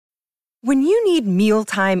When you need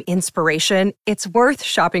mealtime inspiration, it's worth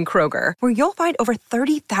shopping Kroger, where you'll find over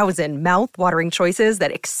 30,000 mouth-watering choices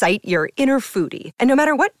that excite your inner foodie. And no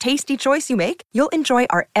matter what tasty choice you make, you'll enjoy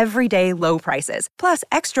our everyday low prices, plus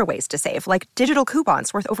extra ways to save, like digital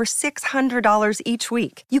coupons worth over $600 each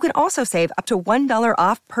week. You can also save up to $1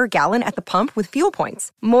 off per gallon at the pump with fuel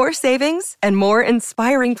points. More savings and more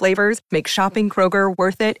inspiring flavors make shopping Kroger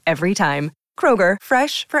worth it every time. Kroger,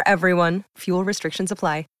 fresh for everyone. Fuel restrictions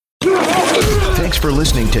apply. Thanks for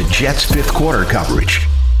listening to Jets fifth quarter coverage.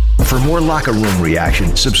 For more locker room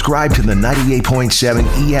reaction, subscribe to the 98.7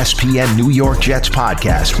 ESPN New York Jets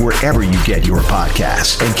podcast wherever you get your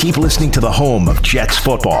podcasts. And keep listening to the home of Jets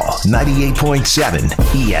football, 98.7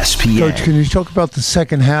 ESPN. Coach, can you talk about the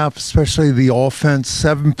second half, especially the offense?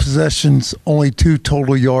 7 possessions, only 2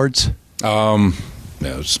 total yards. Yeah,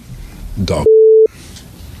 it was dog.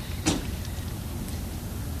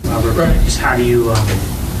 Robert, just how do you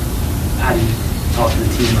talk to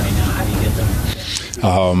the team right now? How do you get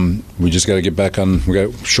them? We just got to get back on. We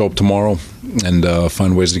got to show up tomorrow and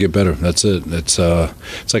find ways to get better. That's it. It's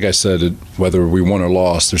like I said. Whether we won or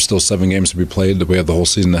lost, there's still 7 games to be played. We have the whole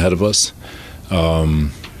season ahead of us.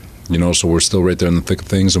 So we're still right there in the thick of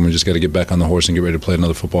things, and we just got to get back on the horse and get ready to play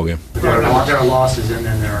another football game. There are losses, and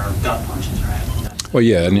then there are gut punches, right? Well,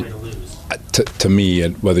 yeah. To me,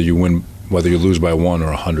 whether you win, whether you lose by 1 or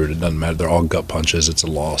 100, it doesn't matter. They're all gut punches. It's a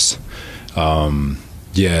loss.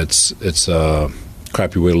 It's a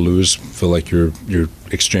crappy way to lose. Feel like you're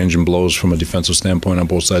exchanging blows from a defensive standpoint on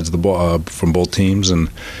both sides of the ball, from both teams. And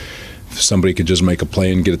if somebody could just make a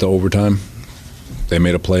play and get it to overtime, they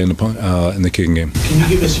made a play in the kicking game. Can you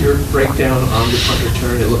give us your breakdown on the punt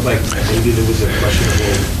return? It looked like maybe there was a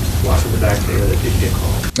questionable block in the back there that didn't get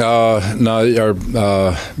called.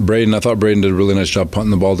 Braden. I thought Braden did a really nice job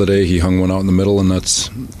punting the ball today. He hung one out in the middle, and that's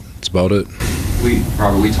about it. We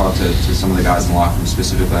talked to some of the guys in the locker room,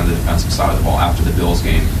 specifically on the defensive side of the ball after the Bills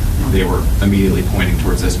game. They were immediately pointing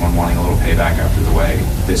towards this one, wanting a little payback after the way.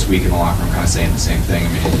 This week in the locker room, kind of saying the same thing. I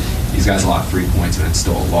mean, these guys allowed 3 points, and it's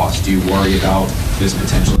still a loss. Do you worry about this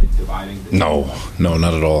potentially dividing? No,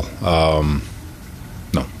 not at all.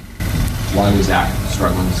 No. Why was Zach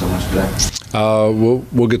struggling so much today?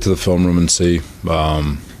 We'll get to the film room and see.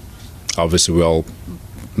 Obviously, we all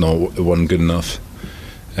know it wasn't good enough,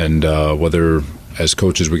 and whether as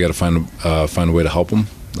coaches we got to find a way to help them.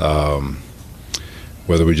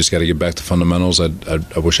 Whether we just got to get back to fundamentals. I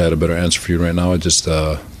wish I had a better answer for you right now.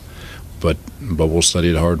 But we'll study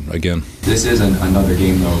it hard again. This is another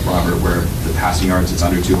game, though, Robert, where the passing yards, it's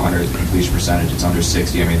under 200, the completion percentage, it's under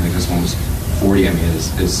 60. I mean, I think this one was 40. I mean,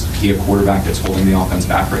 is he a quarterback that's holding the offense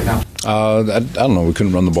back right now? I don't know. We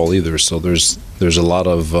couldn't run the ball either, so there's a lot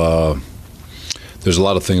of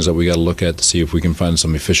things that we got to look at to see if we can find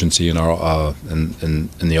some efficiency in our in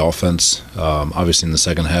the offense. Obviously, in the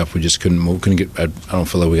second half, we just couldn't move. I don't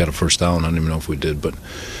feel like we got a first down. I don't even know if we did, but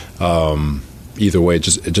either way, it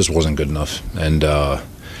just wasn't good enough. And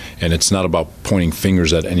it's not about pointing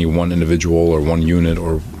fingers at any one individual or one unit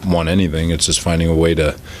or one anything. It's just finding a way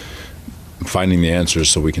to finding the answers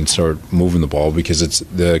so we can start moving the ball, because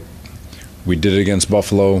we did it against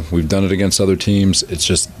Buffalo. We've done it against other teams. It's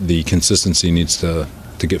just the consistency needs to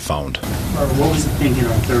get found. What was the thinking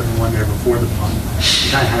on 3rd and 1 there before the punt? You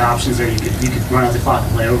kind of had options there. You could run out the clock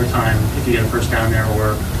and play overtime if you get a first down there,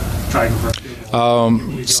 or try to go for a field goal.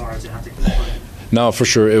 Yards and have to keep playing. No, for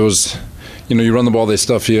sure. It was, you run the ball, they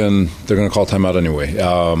stuff you, and they're going to call timeout anyway.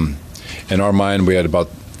 In our mind, we had about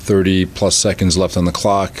 30-plus seconds left on the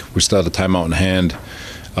clock. We still had a timeout in hand.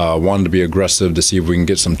 Wanted to be aggressive to see if we can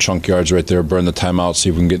get some chunk yards right there, burn the timeout, see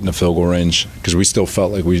if we can get in the field goal range, because we still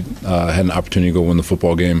felt like we had an opportunity to go win the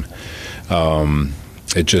football game.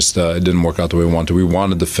 It didn't work out the way we wanted to. We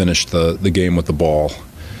wanted to finish the game with the ball.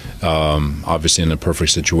 Obviously, in a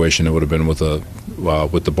perfect situation, it would have been with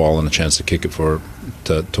the ball and a chance to kick it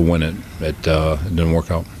to win it. It didn't work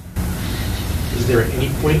out. Is there at any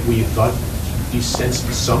point where you thought you sensed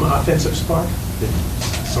some offensive spark that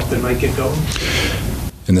something might get going?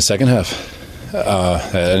 In the second half,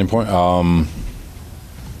 at any point,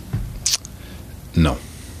 no.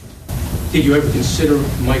 Did you ever consider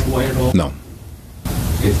Mike White at all? No.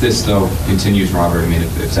 If this, though, continues, Robert, I mean,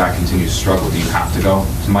 if Zach continues to struggle, do you have to go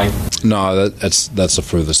to Mike? No, that's the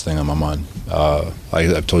furthest thing on my mind.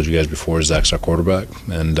 I've told you guys before, Zach's our quarterback,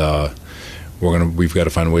 and we've got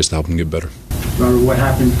to find ways to help him get better. Robert, what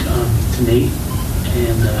happened to Nate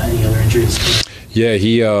and any other injuries? Yeah,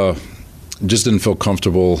 he just didn't feel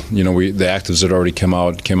comfortable. The actives had already come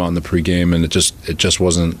out in the pregame, and it just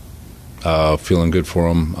wasn't feeling good for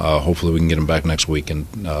him. Hopefully, we can get him back next week and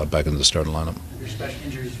back into the starting lineup. Your special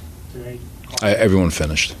injuries today? Everyone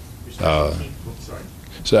finished. Your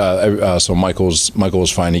So Michael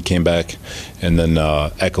was fine. He came back, and then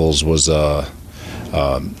Eccles was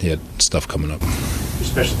he had stuff coming up. Your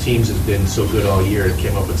special teams have been so good all year. It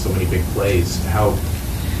came up with so many big plays. How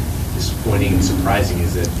disappointing and surprising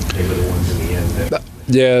is it they were the ones in the end?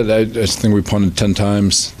 I just think we punted 10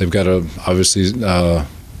 times. They've got obviously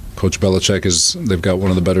Coach Belichick they've got one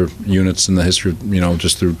of the better units in the history,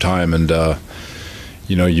 just through time. And,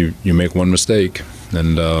 you make one mistake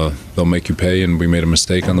and they'll make you pay. And we made a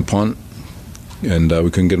mistake on the punt and we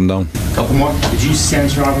couldn't get them down. A couple more. Did you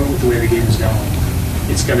sense, Robert, with the way the game is going,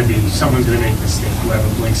 it's going to be someone's going to make a mistake,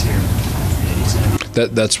 whoever blinks here?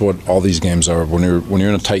 That's what all these games are. When you're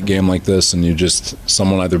in a tight game like this and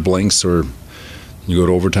someone either blinks or you go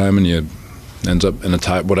to overtime and you ends up in a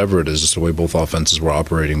tie, whatever it is, just the way both offenses were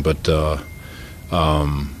operating, but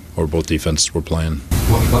or both defenses were playing.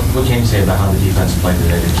 What can you say about how the defense played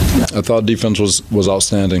today? I thought defense was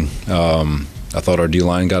outstanding. I thought our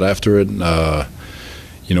D-line got after it.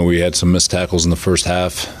 We had some missed tackles in the first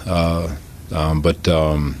half, but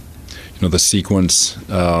the sequence.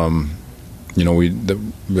 We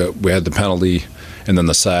had the penalty and then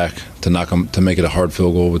the sack to make it a hard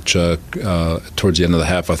field goal, which towards the end of the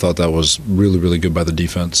half I thought that was really, really good by the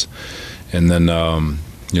defense. And then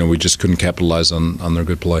we just couldn't capitalize on their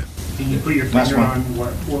good play. Can you put your finger on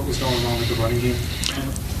what was going on with the running game?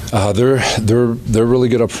 They're really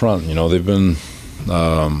good up front. They've been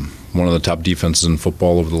one of the top defenses in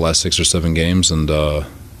football over the last 6 or 7 games, and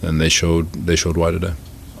they showed why today.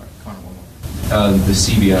 The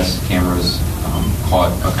CBS cameras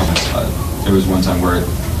caught a couple. There was one time where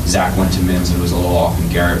Zach went to Mims and it was a little off, and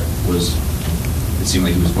Garrett it seemed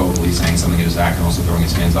like he was vocally saying something to Zach and also throwing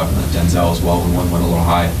his hands up, and then Denzel as well when one went a little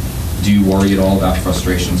high. Do you worry at all about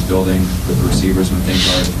frustrations building with the receivers when things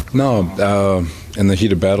are? No. In the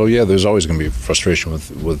heat of battle, there's always going to be frustration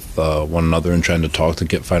with one another and trying to talk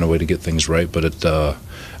to find a way to get things right, but I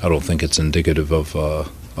don't think it's indicative of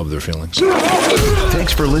their feelings.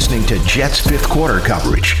 Thanks for listening to Jets Fifth Quarter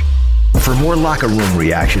coverage. For more locker room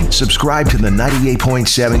reaction, subscribe to the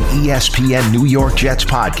 98.7 ESPN New York Jets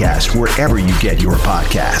podcast wherever you get your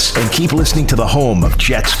podcasts. And keep listening to the home of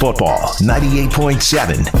Jets football,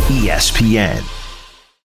 98.7 ESPN.